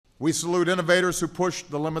We salute innovators who push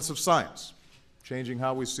the limits of science, changing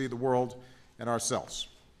how we see the world and ourselves.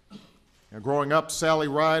 Growing up, Sally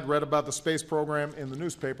Ride read about the space program in the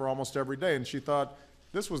newspaper almost every day, and she thought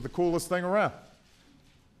this was the coolest thing around.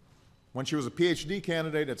 When she was a PhD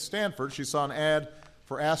candidate at Stanford, she saw an ad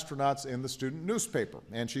for astronauts in the student newspaper,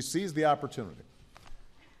 and she seized the opportunity.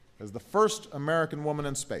 As the first American woman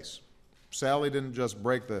in space, Sally didn't just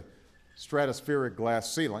break the stratospheric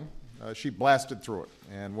glass ceiling, she blasted through it.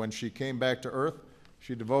 And when she came back to Earth,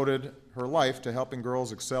 she devoted her life to helping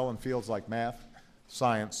girls excel in fields like math,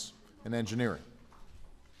 science, and engineering.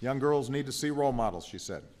 Young girls need to see role models, she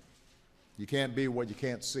said. You can't be what you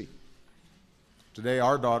can't see. Today,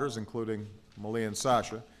 our daughters, including Malia and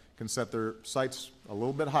Sasha, can set their sights a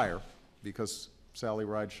little bit higher because Sally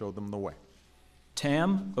Ride showed them the way.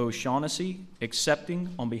 Tam O'Shaughnessy, accepting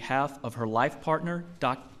on behalf of her life partner,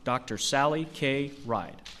 Dr. Sally K.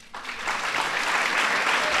 Ride.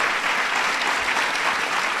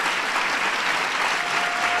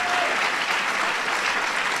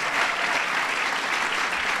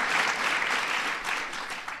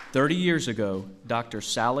 "30 years ago, Dr.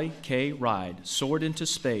 Sally K. Ride soared into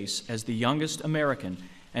space as the youngest American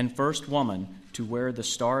and first woman to wear the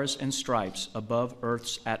stars and stripes above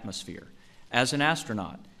Earth's atmosphere. As an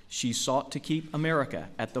astronaut, she sought to keep America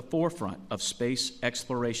at the forefront of space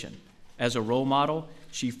exploration. As a role model,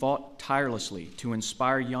 she fought tirelessly to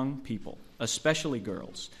inspire young people, especially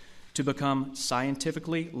girls, to become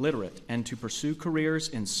scientifically literate and to pursue careers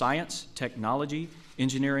in science, technology,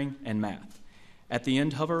 engineering, and math. At the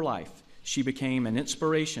end of her life, she became an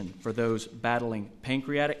inspiration for those battling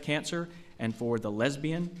pancreatic cancer and for the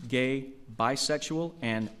lesbian, gay, bisexual,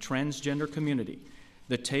 and transgender community.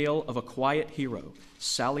 The tale of a quiet hero,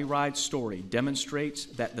 Sally Ride's story demonstrates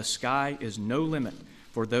that the sky is no limit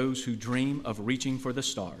for those who dream of reaching for the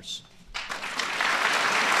stars.